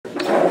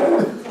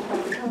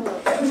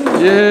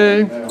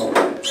Yay. Okay,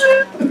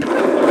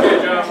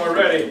 John, we're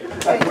ready.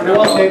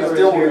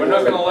 We're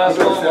not going to last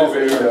long over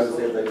here.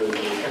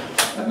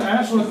 And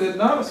Ashland did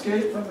not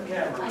escape from the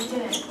camera. I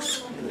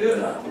didn't. You did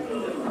not.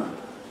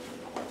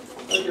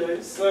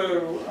 Okay,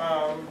 so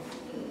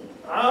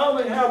I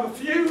only have a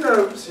few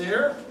notes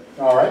here.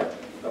 All right.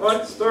 I'd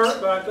like to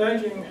start by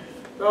thanking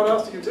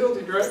Valdosta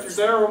Utility Director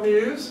Darrell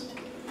Muse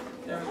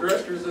and the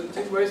directors of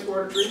the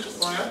wastewater treatment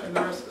plant and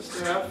the rest of the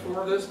staff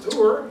for this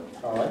tour.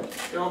 All right.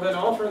 Y'all been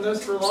offering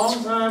this for a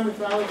long time. We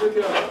finally took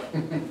it up.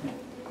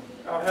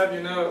 I'll have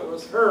you know it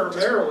was her,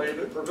 Marilee,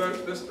 that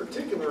provoked this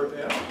particular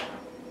event.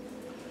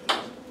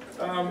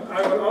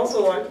 I would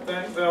also like to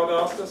thank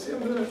Valdosta, see, I'm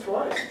doing it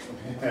twice.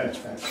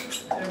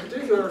 In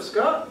particular,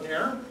 Scott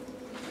here,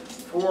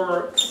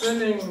 for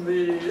sending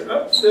the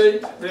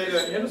up-to-date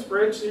data in a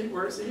spreadsheet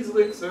where it's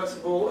easily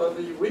accessible of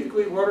the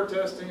weekly water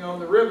testing on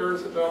the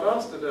rivers that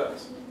Valdosta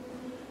does.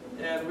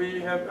 And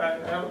I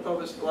haven't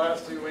published the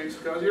last 2 weeks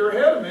because you're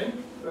ahead of me,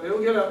 but it'll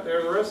get up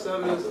there. The rest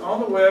of it is on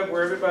the web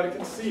where everybody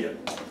can see it.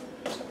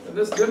 And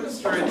this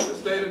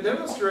data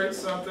demonstrates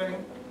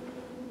something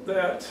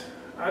that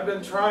I've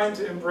been trying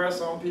to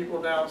impress on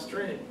people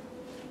downstream.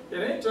 It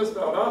ain't just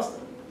Valdosta.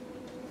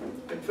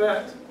 In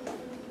fact,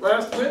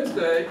 last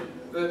Wednesday,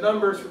 the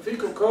numbers for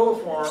fecal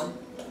coliform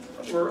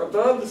were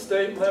above the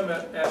state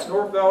limit at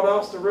North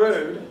Valdosta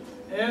Road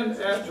and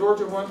at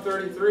Georgia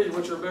 133,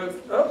 which are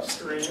both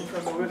upstream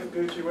from the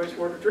Withlacoochee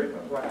Wastewater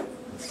Treatment Plant.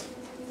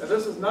 And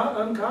this is not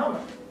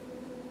uncommon.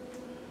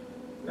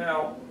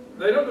 Now,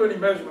 they don't do any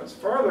measurements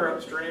farther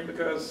upstream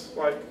because,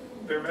 like,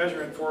 they're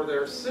measuring for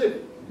their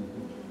city.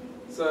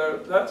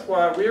 So that's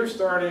why we're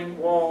starting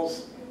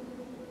WWALS,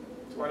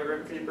 20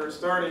 Riverkeepers,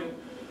 starting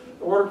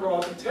a water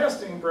quality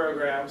testing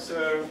program.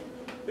 So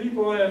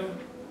people in,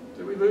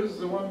 did we lose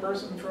the one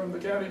person from the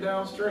county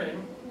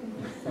downstream?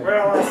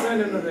 Well, I'll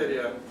send in the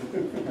video.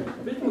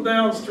 People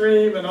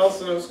downstream and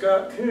also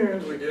Scott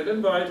Coons, we did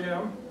invite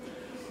him,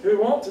 who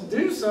want to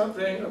do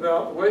something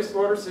about the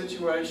wastewater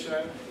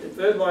situation, if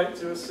they'd like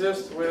to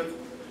assist with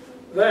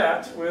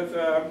that, with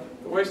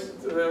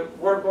the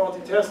water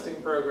quality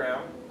testing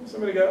program.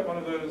 Somebody got one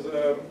of those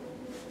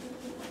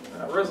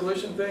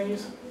resolution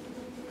thingies?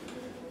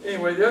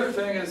 Anyway, the other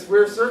thing is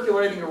we're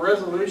circulating a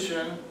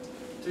resolution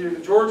to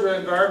the Georgia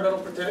Environmental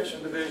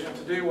Protection Division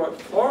to do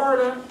what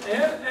Florida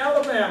and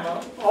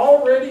Alabama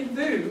already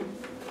do.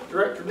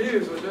 Director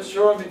Muse was just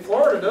showing me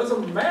Florida does a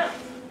map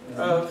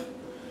of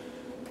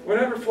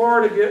whenever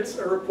Florida gets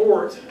a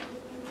report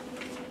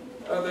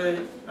of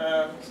a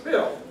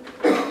spill,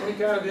 any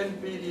kind of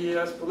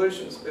NPDES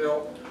pollution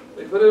spill,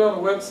 they put it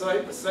on the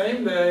website the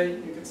same day.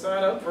 You can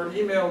sign up for an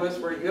email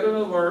list where you get an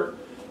alert,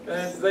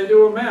 and they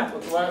do a map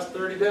of the last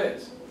 30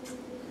 days.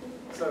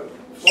 So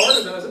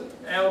Florida does it,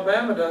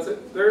 Alabama does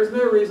it. There is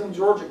no reason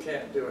Georgia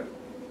can't do it.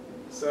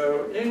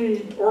 So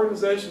any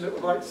organization that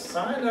would like to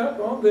sign up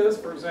on this,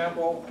 for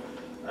example,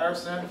 our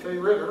Santa Fe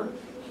River,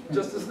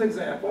 just as an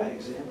example.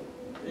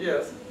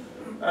 Yes.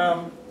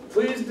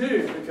 Please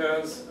do,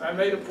 because I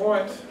made a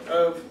point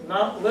of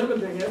not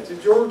limiting it to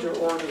Georgia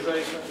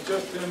organizations.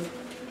 Just in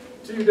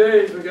 2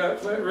 days, we got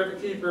Flint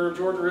Riverkeeper,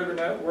 Georgia River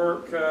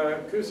Network,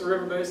 Coosa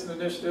River Basin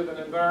Initiative, and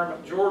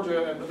Environment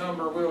Georgia, and the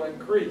number will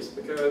increase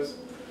because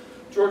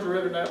Georgia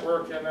River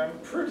Network and I'm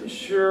pretty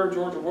sure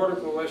Georgia Water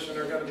Coalition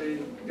are going to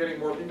be getting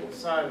more people to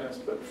sign this,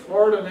 but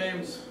Florida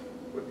names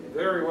would be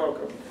very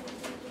welcome.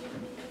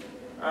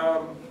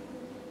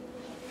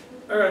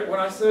 All right, when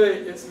I say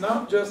it's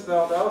not just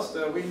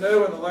Valdosta, we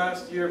know in the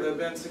last year there have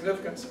been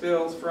significant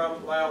spills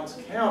from Lowndes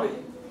County,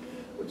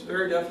 which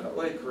very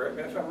definitely, correct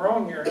me if I'm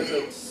wrong here, has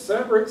a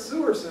separate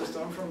sewer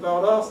system from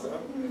Valdosta.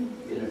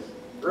 Yes.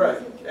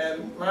 Right,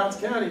 and Lowndes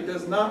County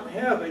does not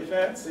have a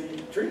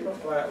fancy treatment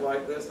plant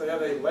like this. They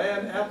have a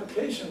land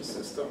application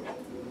system,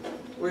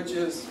 which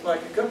is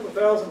like a couple of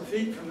thousand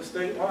feet from the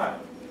state line.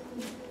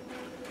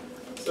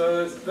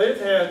 So12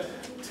 had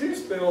 2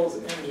 spills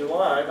in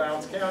July,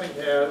 Lowndes County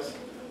has.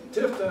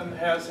 Tifton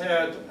has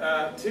had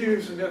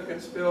 2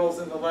 significant spills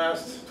in the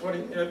last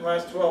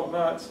 12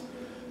 months.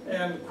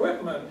 And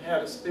Quitman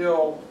had a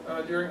spill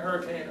during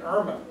Hurricane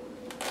Irma.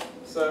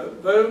 So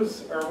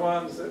those are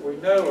ones that we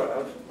know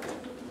of.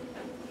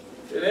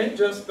 It ain't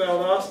just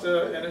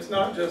Valdosta, and it's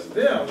not just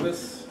them.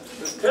 This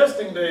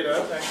testing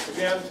data, thanks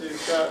again to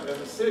Scott and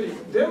the city,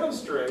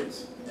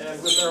 demonstrates,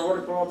 and with our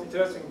water quality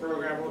testing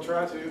program, we'll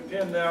try to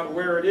pin down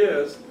where it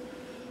is.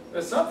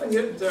 There's something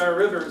getting to our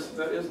rivers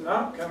that is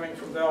not coming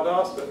from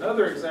Valdosta.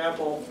 Another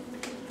example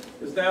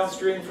is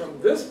downstream from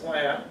this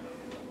plant.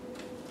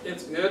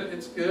 It's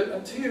good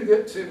until you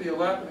get to the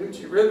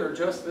Withlacoochee River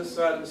just this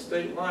side of the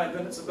state line,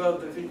 then it's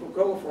above the fecal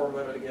coliform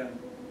limit again.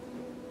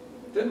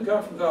 It didn't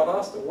come from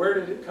Valdosta. Where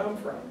did it come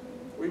from?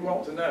 We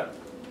want to know.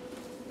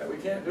 And we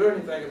can't do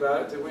anything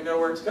about it until we know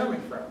where it's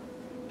coming from.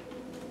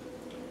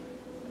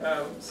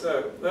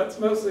 So that's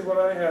mostly what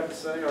I have to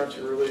say. Aren't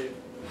you relieved?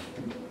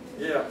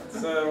 Yeah.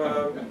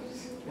 So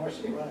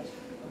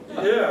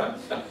yeah.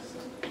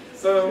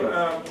 So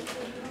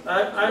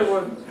I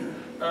would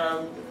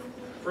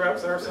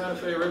perhaps our Santa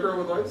Fe River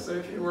would like to say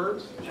a few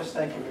words. Just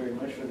thank you very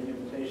much for the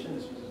invitation.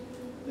 This has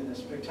been a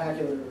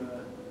spectacular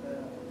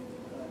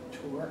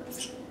tour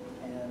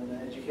and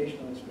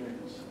educational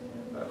experience.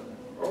 And,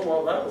 Oh,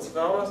 well, that was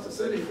Valdosta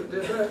City that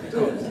did that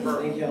too.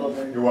 thank you all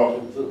very much. You're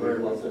welcome. Very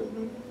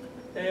welcome.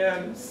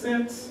 And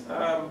since,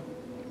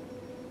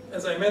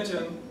 as I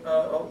mentioned,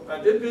 I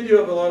did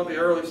video of a lot of the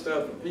early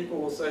stuff, and people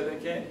will say they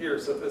can't hear,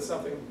 so if it's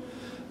something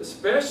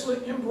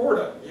especially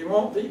important you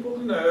want people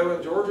to know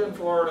in Georgia and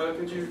Florida,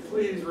 could you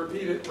please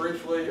repeat it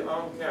briefly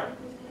on camera?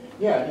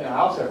 Yeah,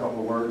 I'll say a couple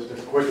of words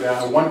just quickly.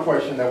 One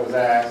question that was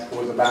asked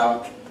was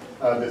about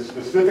the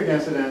specific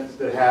incidents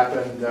that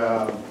happened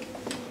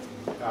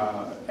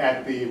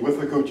at the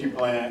Withlacoochee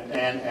plant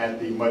and at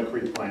the Mud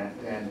Creek plant.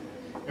 And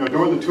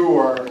during the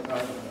tour,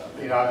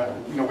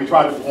 we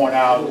tried to point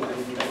out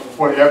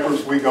what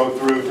efforts we go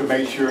through to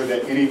make sure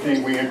that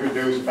anything we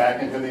introduce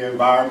back into the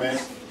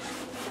environment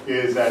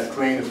is as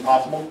clean as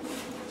possible.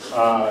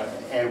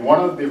 And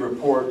one of the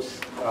reports,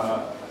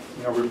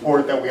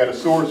 reported that we had a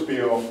sewer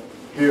spill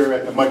here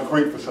at the Mud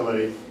Creek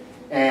facility,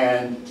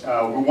 and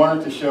we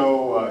wanted to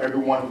show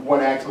everyone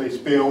what actually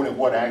spilled and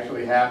what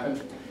actually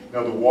happened.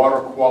 The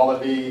water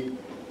quality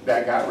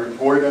that got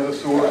reported as a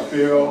sewer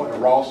spill, a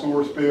raw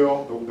sewer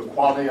spill, the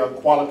quality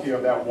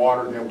of that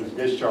water that was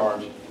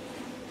discharged,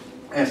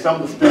 and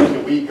some of the steps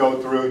that we go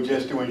through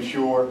just to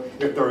ensure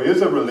if there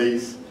is a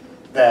release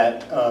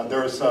that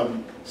there are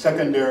some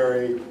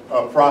secondary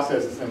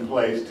processes in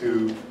place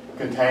to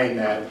contain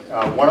that.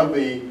 One of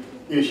the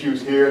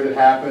issues here that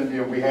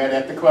happened, we had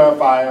at the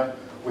clarifier,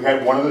 we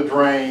had one of the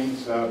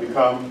drains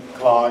become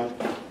clogged,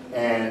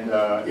 and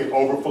it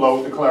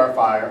overflowed the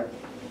clarifier.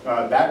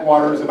 That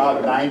water is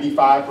about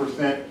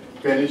 95%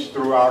 finished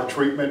through our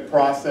treatment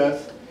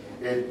process.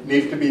 It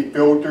needs to be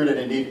filtered and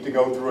it needs to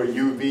go through a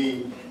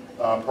UV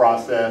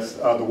process.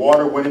 The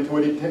water went into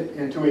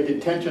a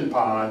detention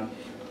pond,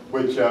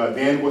 which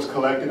then was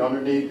collected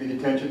underneath the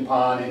detention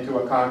pond into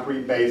a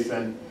concrete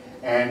basin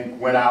and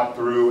went out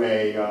through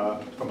a,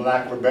 from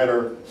lack of a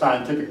better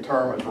scientific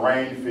term, a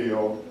drain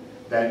field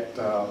that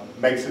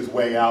makes its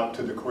way out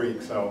to the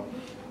creek. So,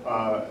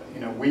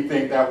 we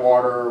think that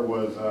water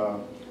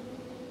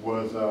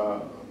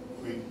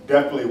it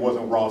definitely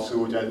wasn't raw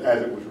sewage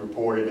as it was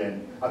reported,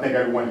 and I think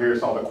everyone here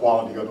saw the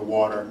quality of the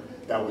water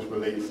that was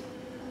released.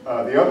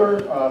 The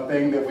other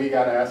thing that we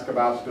got asked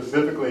about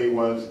specifically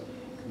was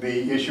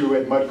the issue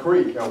at Mud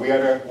Creek. We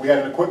had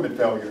an equipment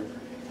failure,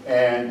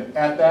 and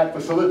at that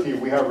facility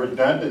we have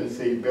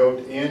redundancy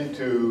built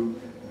into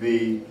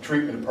the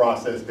treatment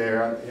process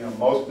there.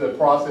 Most of the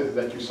processes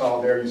that you saw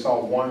there, you saw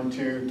 1,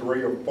 2,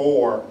 3, or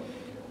 4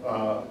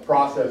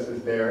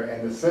 processes there,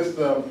 and the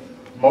system.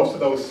 Most of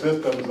those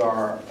systems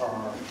are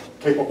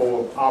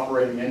capable of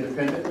operating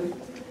independently.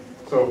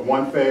 So if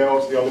one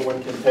fails, the other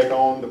one can take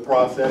on the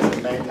process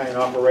and maintain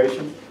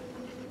operation.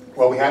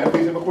 Well, we had a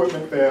piece of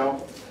equipment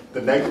fail.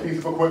 The next piece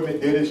of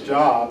equipment did its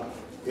job.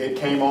 It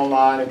came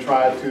online and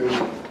tried to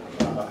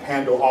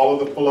handle all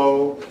of the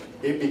flow.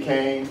 It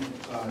became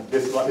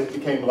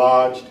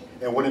lodged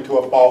and went into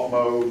a fault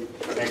mode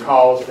and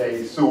caused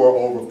a sewer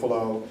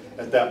overflow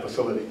at that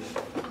facility.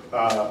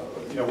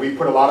 We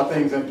put a lot of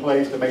things in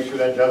place to make sure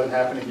that doesn't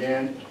happen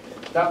again.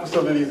 That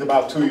facility is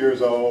about 2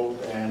 years old,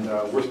 and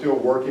we're still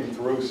working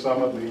through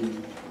some of the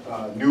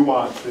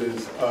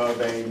nuances of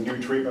a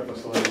new treatment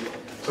facility.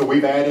 So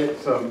we've added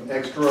some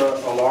extra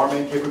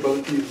alarming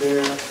capabilities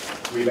there.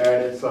 We've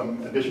added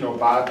some additional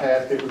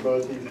bypass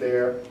capabilities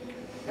there.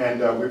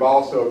 And we've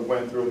also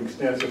went through an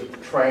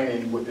extensive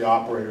training with the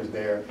operators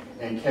there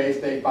in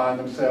case they find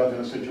themselves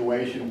in a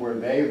situation where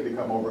they have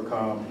become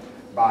overcome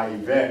by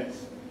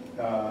events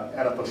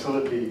at a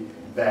facility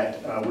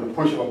that with a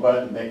push of a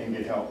button they can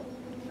get help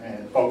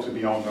and folks will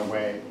be on their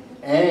way.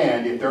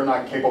 And if they're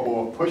not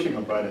capable of pushing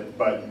a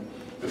button,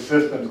 the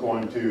system's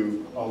going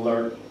to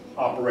alert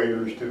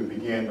operators to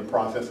begin the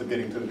process of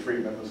getting to the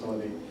treatment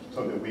facility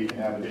so that we can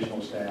have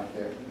additional staff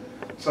there.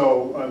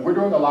 So we're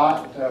doing a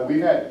lot.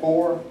 We've had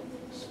 4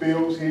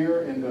 spills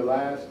here in the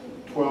last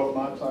 12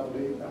 months, I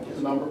believe. That was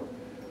the number.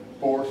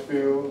 4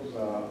 spills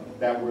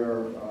that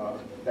were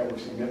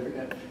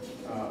significant.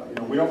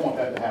 We don't want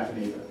that to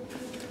happen either.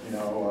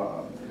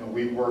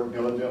 We work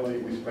diligently.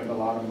 We spend a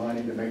lot of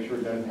money to make sure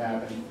it doesn't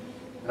happen.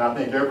 And I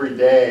think every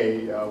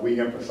day we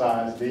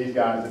emphasize, these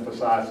guys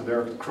emphasize to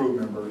their crew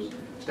members,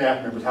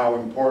 staff members, how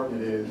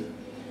important it is.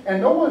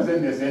 And no one's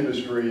in this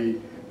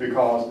industry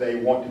because they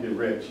want to get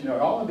rich.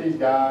 All of these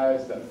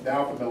guys,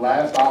 down from the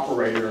last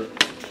operator,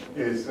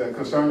 is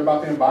concerned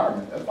about the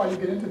environment. That's why you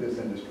get into this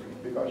industry,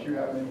 because you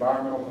have an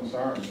environmental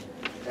concern.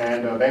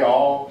 And they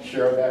all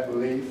share that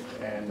belief,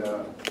 and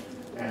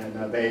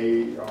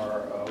they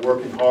are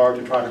working hard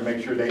to try to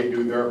make sure they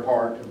do their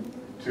part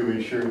to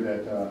ensure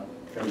that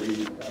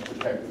we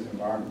protect this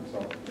environment.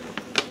 So,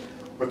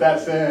 with that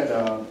said,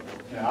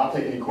 I'll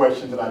take any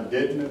questions that I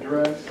didn't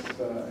address,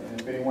 and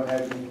if anyone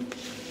has any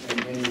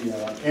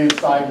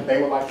insight that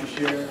they would like to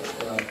share,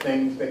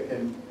 things that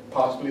can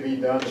possibly be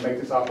done to make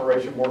this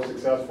operation more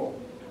successful,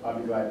 I'd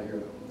be glad to hear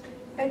them.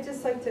 I'd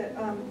just like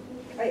to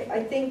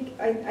I think,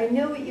 I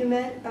know what you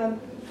meant,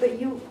 but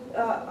you,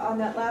 on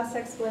that last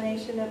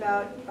explanation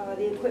about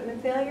the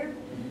equipment failure,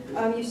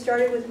 you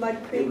started with Mud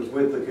Creek. It was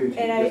with the Coochie,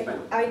 And yes,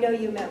 ma'am. I know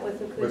you meant with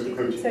the With the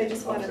Coochie, Coochie. so I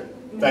just want to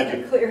make Thank that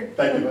you. clear.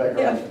 Thank you for that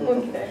Yeah,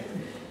 correction. okay.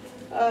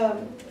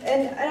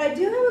 And I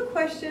do have a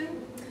question,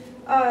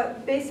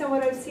 based on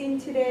what I've seen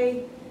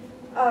today.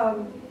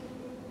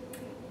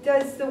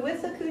 Does the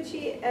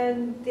Withlacoochee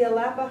and the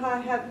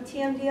Alapaha have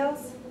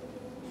TMDLs?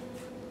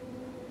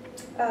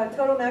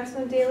 Total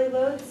maximum daily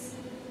loads?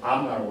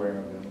 I'm not aware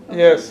of them.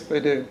 Yes, they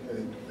do.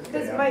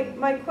 Because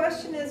my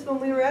question is, when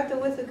we were at the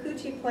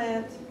Withlacoochee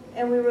plant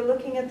and we were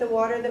looking at the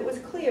water that was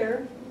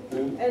clear,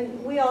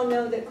 and we all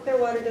know that clear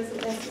water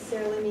doesn't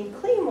necessarily mean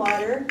clean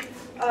water.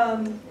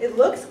 It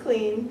looks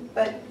clean,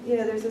 but you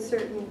know there's a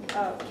certain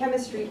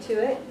chemistry to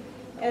it.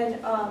 And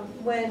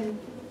when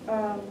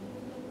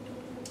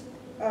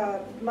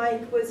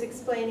Mike was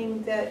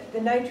explaining that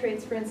the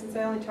nitrates, for instance,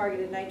 I only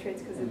targeted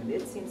nitrates because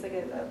it seems like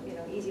a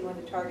easy one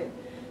to target,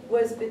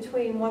 was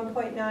between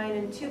 1.9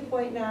 and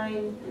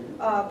 2.9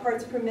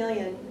 parts per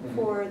million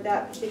for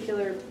that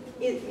particular,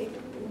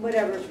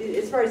 whatever,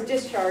 as far as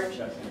discharge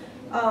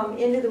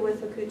into the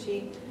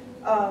Withlacoochee.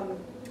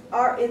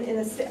 In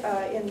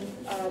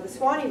the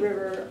Swanee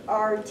River,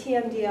 our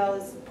TMDL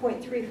is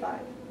 0.35.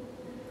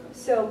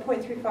 So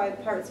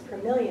 0.35 parts per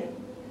million.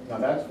 Now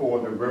that's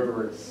for the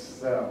river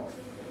itself.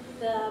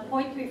 The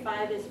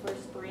 0.35 is for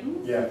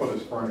springs. Yeah, for the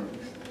springs.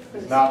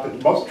 It's not the,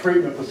 most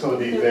treatment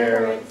facilities The there.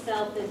 river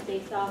itself is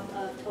based off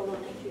of total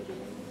nitrogen,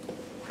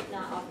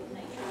 not off of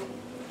nitrate.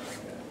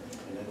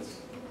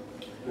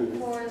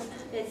 Or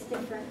it's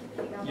different.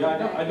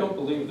 Yeah, I don't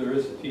believe there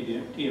is a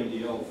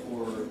TMDL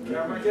for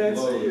Cameron, I can't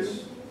see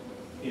loads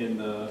in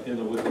the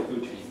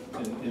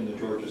Withlacoochee, in the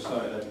Georgia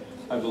side.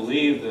 I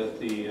believe that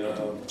the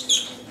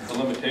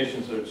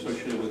limitations are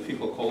associated with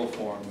fecal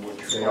coliform,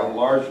 which They are are.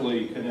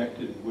 largely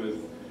connected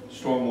with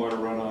stormwater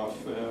runoff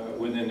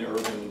within the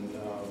urban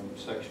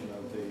section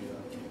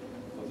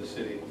of the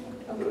city.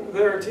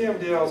 There are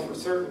TMDLs for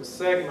certain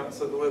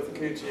segments of the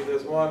Withlacoochee.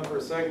 There's one for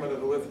a segment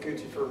of the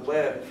Withlacoochee for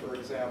lead, for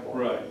example.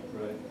 Right.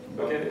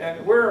 Okay,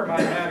 and where are my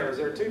manners?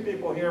 There are two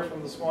people here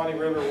from the Swanee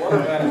River Water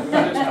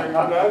Management District. Would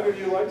either of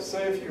you like to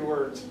say a few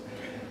words?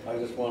 I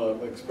just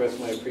want to express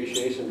my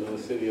appreciation to the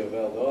city of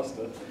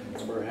Valdosta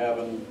for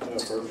having,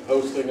 for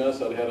hosting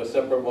us. I'd had a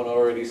separate one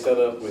already set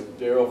up with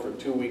Daryl for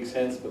 2 weeks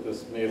hence, but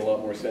this made a lot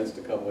more sense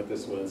to come with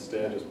this one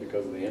instead, just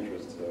because of the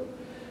interest. So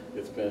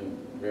it's been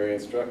very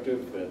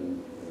instructive,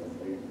 and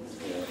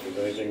if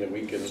there's anything that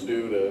we can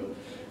do to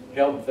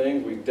help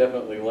things, we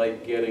definitely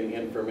like getting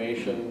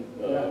information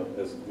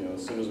as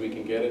soon as we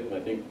can get it. And I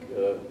think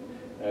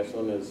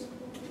Ashlyn is,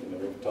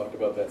 we've talked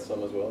about that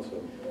some as well.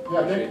 So Yeah,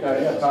 I think,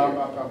 Tom,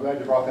 I'm glad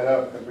you brought that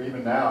up, because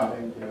even now, I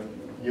think,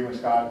 you and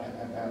Scott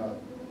have had a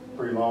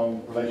pretty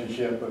long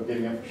relationship of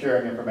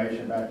sharing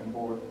information back and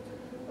forth,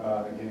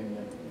 and getting,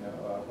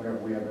 whenever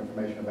we have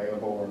information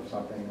available or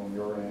something on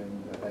your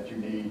end that you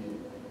need,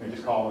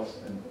 just call us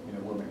and,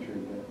 we'll make sure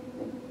you get it.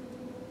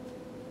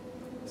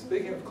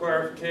 Speaking of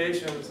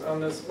clarifications, on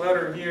this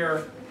letter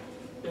here,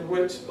 in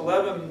which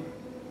 11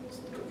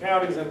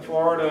 counties in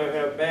Florida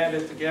have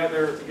banded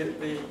together to get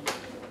the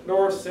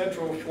North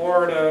Central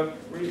Florida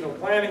Regional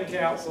Planning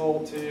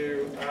Council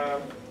to,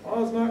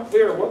 well, it's not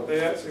clear what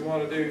they actually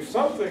want to do,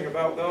 something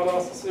about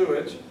Valdosta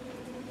sewage.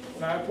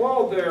 And I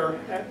applaud their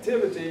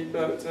activity,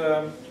 but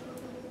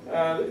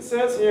it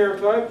says here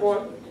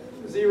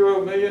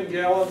 5.0 million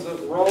gallons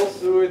of raw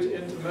sewage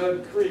into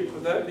Mud Creek.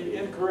 Would that be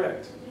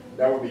incorrect?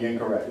 That would be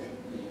incorrect.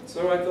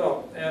 So I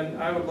thought,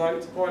 and I would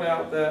like to point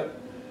out that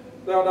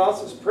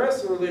Valdosta's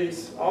press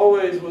release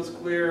always was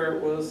clear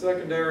it was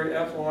secondary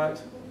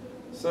effluent.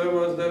 So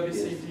was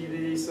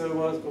WCTV, so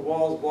was the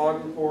WWALS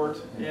blog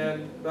report,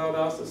 and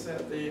Valdosta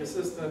sent the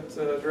assistant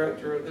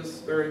director of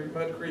this very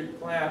Mud Creek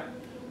plant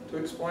to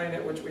explain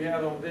it, which we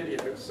have on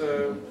video.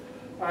 So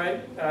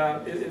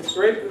it's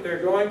great that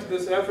they're going to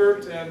this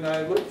effort, and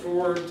I look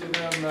forward to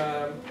them,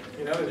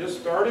 they're just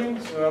starting,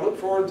 so I look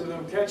forward to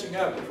them catching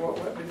up with what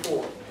went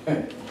before.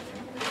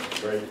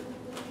 Great.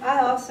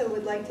 I also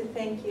would like to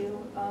thank you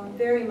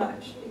very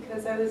much,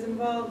 because I was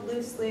involved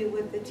loosely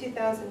with the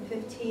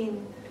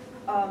 2015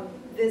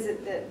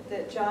 visit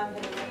that John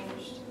had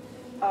arranged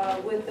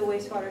with the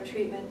wastewater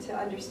treatment to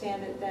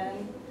understand it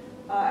then.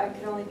 I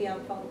could only be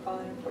on phone call,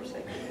 and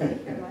unfortunately I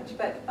couldn't hear much.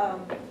 But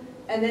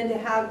and then to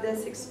have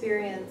this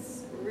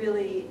experience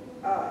really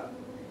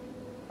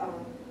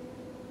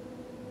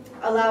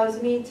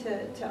allows me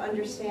to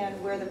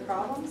understand where the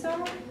problems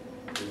are,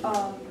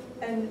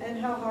 and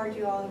how hard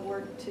you all have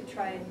worked to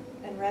try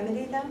and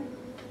remedy them.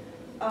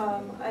 I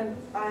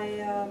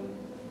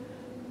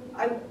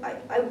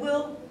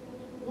will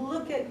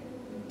look at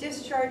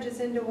discharges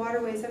into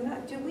waterways.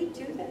 Do we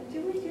do that?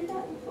 Do we do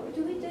that in Florida?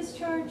 Do we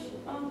discharge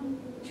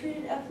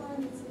treated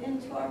effluents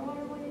into our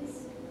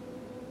waterways?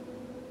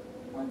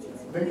 I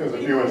think there's a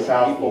few in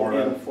South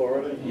Florida. In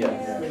Florida,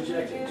 yes. Yeah.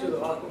 Rejected to the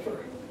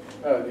aquifer.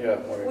 Yeah,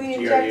 or We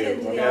GRU. injected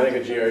into the I think a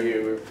aquifer.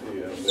 GRU,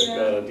 they've Yeah.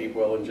 got a deep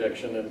well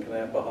injection in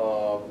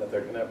Kanapaha, at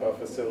their Kanapaha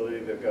facility.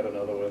 They've got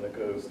another one that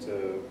goes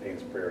to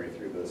Paynes Prairie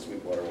through the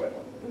Sweetwater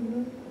wetland,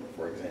 Mhm.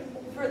 for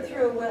example.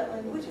 Through a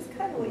wetland, which is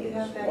kind of what you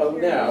have back Well,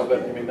 here. now,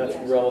 but I mean, that's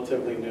Yes.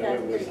 relatively new.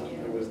 That's It was, pretty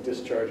new. it was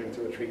discharging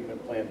to a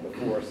treatment plant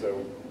before, so,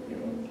 you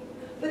know.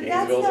 But that's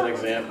Gainesville's an not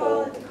what's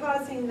example.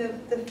 causing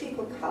the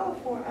fecal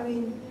coliform. I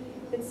mean,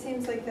 it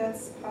seems like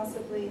that's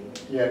possibly,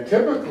 Yeah,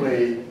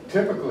 typically,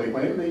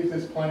 when it leaves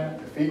this plant,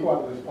 the fecal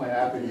out of this plant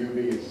after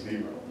UV is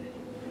zero.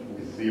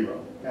 It's zero.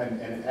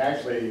 And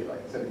actually, like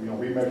I said, you know,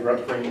 we measure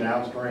upstream,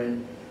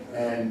 downstream,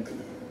 and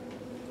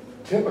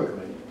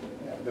typically,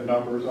 the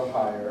numbers are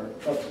higher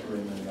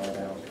upstream than they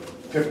are downstream,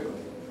 typically.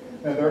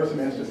 Now, there are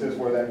some instances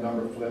where that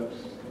number flips,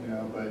 you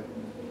know, but,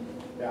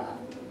 yeah,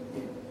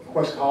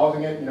 what's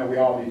causing it, you know, we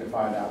all need to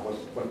find out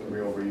what the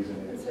real reason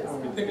is.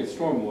 I think it's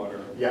stormwater.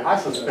 Yeah, I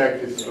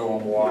suspect it's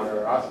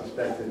stormwater, I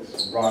suspect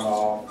it's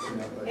runoff, you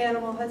know, but,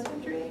 animal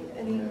husbandry,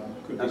 any, you know.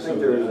 Could be I some think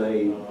of there was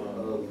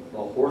that,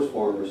 a horse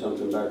farm or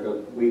something back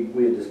up, we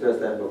had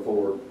discussed that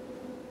before,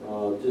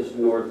 just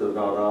north of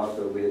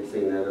Valdosta, we had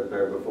seen that up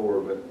there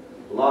before, but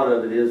a lot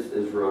of it is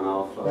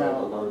runoff. A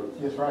Now, lot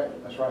of- that's right,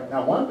 that's right.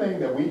 Now, one thing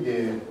that we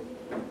did,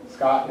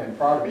 Scott, and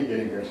prior to me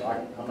getting here, so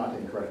I'm not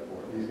taking credit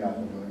for it, these guys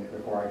were doing it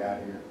before I got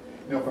here.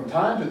 You know, from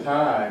time to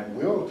time,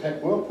 we'll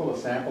pull a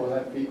sample of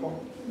that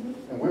fecal,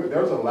 and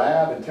there's a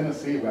lab in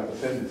Tennessee we have to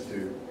send this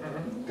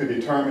to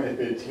determine if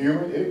it's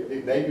human.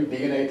 They do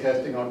DNA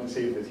testing on it to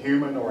see if it's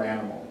human or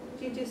animal.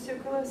 do you do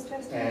sucralose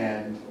testing?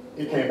 And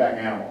it came back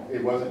animal,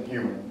 it wasn't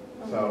human.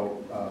 So,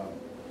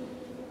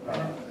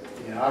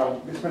 you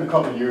know, it's been a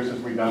couple of years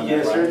since we've done that,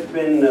 Yes, right? sir, it's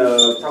been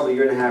probably a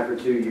year and a half or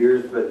 2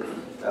 years,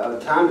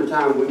 but time to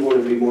time, we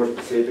want to be more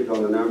specific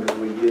on the numbers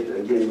we get.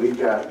 Again, we've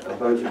got a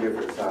bunch of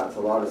different sites, a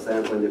lot of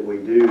sampling that we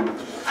do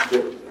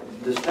that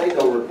the state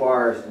don't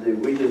require us to do.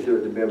 We just do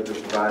it to be able to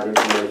provide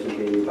information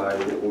to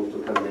anybody that wants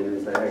to come in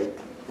and say, hey,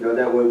 you know,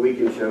 that way we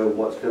can show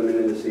what's coming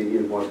in the city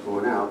and what's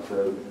going out.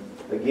 So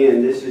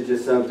again, this is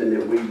just something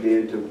that we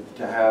did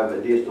to have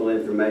additional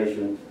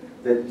information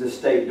that the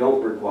state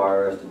don't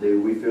require us to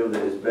do. We feel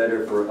that it's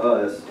better for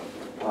us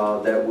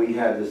that we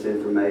have this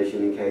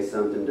information in case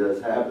something does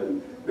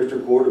happen.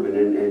 Mr.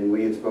 Quarterman, and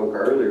we had spoke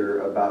earlier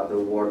about the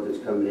water that's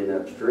coming in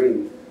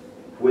upstream.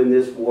 When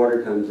this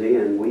water comes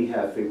in, we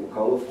have fecal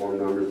coliform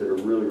numbers that are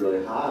really,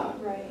 really high.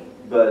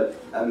 Right.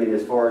 But, I mean,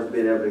 as far as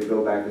being able to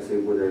go back and see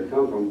where they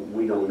come from,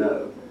 we don't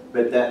know.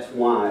 But that's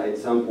why, at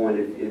some point,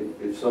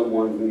 if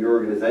someone from your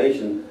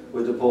organization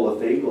was to pull a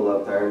fecal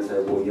up there and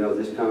say, well, you know,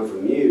 this comes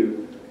from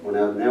you,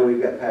 well, now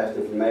we've got past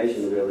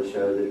information to be able to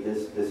show that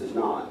this is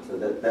not. So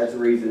that's the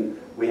reason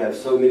we have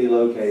so many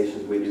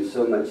locations, we do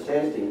so much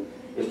testing,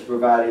 is to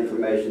provide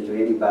information to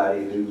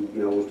anybody who,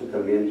 you know, wants to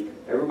come in.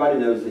 Everybody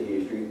knows the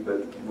history,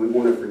 but we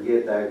want to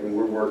forget that, and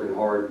we're working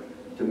hard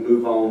to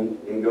move on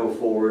and go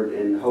forward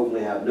and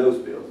hopefully have no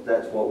spills.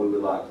 That's what we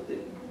would like to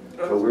do.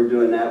 So we're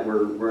doing that.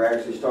 We're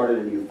actually started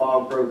a new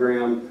fog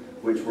program,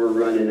 which we're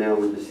running now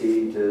with the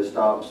city to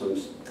stop some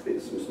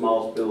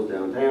small spills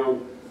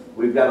downtown.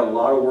 We've got a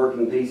lot of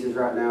working pieces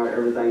right now.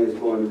 Everything is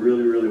going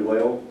really, really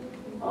well.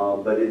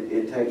 But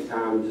it takes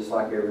time just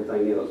like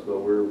everything else, but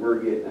we're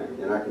getting there.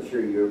 And I can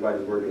assure you,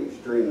 everybody's working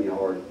extremely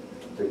hard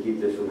to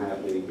keep this from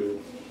happening again.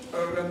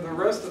 Oh, and the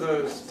rest of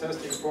those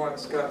testing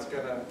points Scott's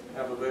gonna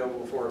have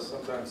available for us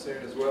sometime soon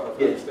as well,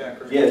 if I understand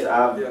correctly. Yes,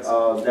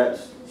 Yes.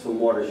 that's some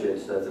watershed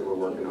stuff that we're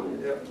working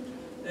on. Yep.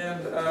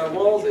 And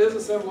WWALS is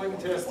assembling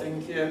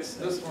testing kits.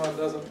 This one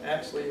doesn't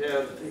actually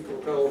have the fecal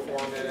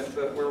coliform in it,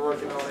 but we're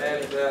working on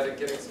adding that and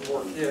getting some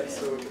more kits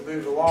so we can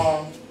move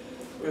along.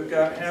 We've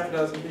got half a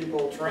dozen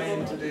people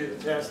trained to do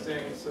the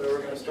testing, so we're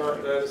going to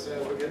start that as soon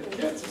as we get the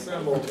kits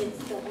assembled.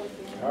 It's still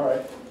working. All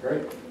right,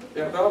 great.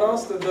 Yeah,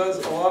 Valdosta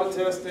does a lot of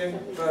testing,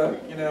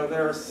 but, you know,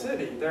 they're a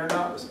city. They're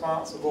not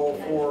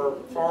responsible for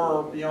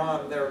far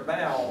beyond their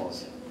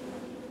bounds.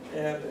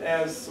 And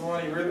as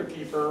Sewanee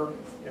Riverkeeper,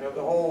 you know,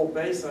 the whole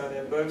basin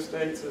in both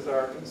states is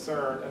our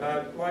concern. And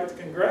I'd like to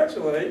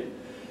congratulate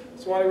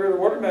Sewanee River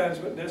Water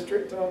Management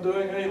District on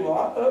doing a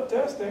lot of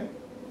testing.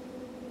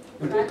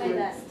 Try my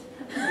best.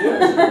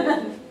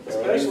 Yes,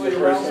 especially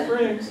around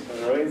springs.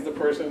 Ryan's the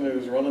person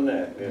who's running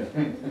that, yeah.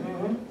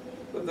 Mhm.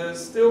 But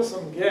there's still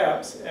some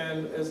gaps,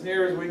 and as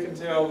near as we can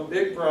tell, the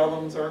big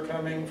problems are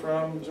coming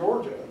from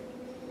Georgia.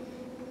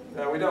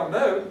 Now, we don't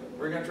know.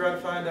 We're going to try to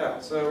find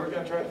out. So we're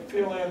going to try to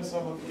fill in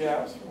some of the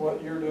gaps from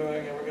what you're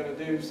doing, and we're going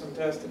to do some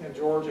testing in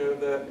Georgia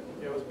that,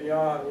 you know, is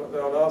beyond what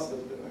Valdosta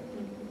is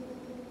doing.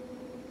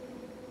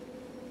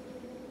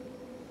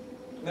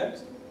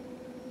 Next.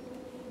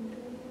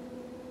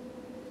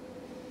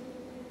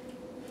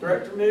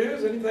 Director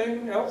Muse,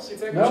 anything else you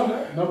think we should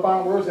know? No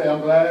final words there.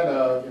 I'm glad,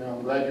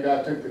 I'm glad you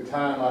guys took the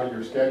time out of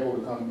your schedule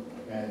to come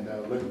and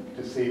look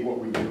to see what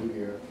we do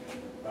here.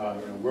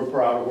 We're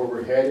proud of where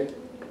we're headed.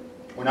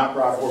 We're not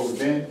proud of where we've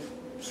been,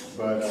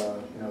 but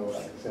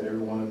like I said,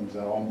 everyone's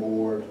on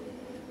board,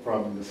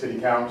 from the city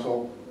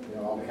council,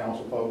 all the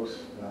council folks,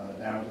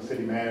 down to the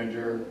city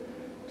manager,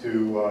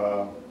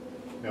 to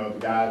the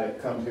guy that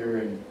comes here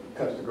and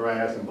cuts the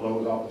grass and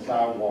blows off the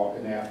sidewalk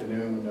in the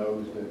afternoon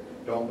knows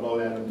that don't blow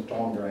that in the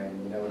storm drain,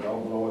 you know,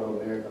 don't blow it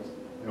over there, because,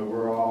 you know,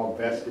 we're all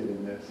vested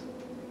in this.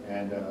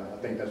 And I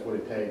think that's what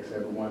it takes.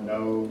 Everyone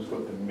knows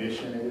what the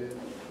mission is,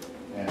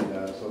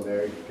 and so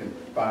they can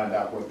find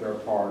out what their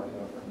part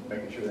of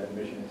making sure that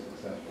mission is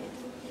successful.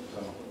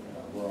 So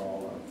we're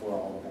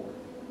all aboard.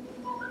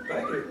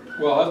 Thank you.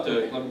 Well,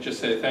 let me just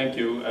say thank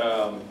you.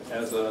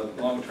 As a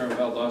long-term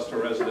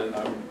Valdosta resident,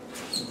 I'm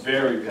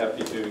very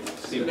happy to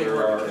see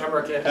where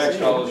our tax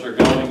dollars are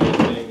going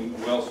and being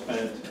well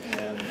spent,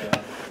 and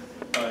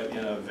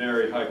in a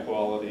very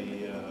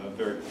high-quality,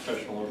 very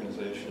professional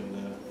organization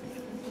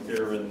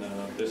here in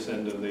this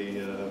end of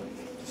the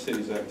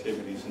city's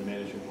activities in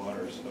managing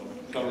water. So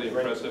totally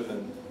impressive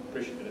and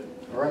appreciate it.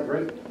 All right,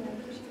 great.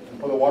 And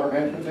for the water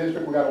management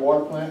district, we got a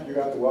water plant. You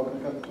guys are welcome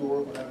to come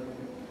tour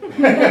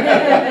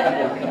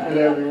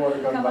whenever you want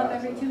to come by. Up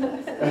every 2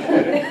 months.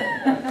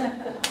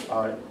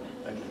 All right,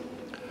 thank you.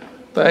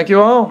 Thank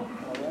you all.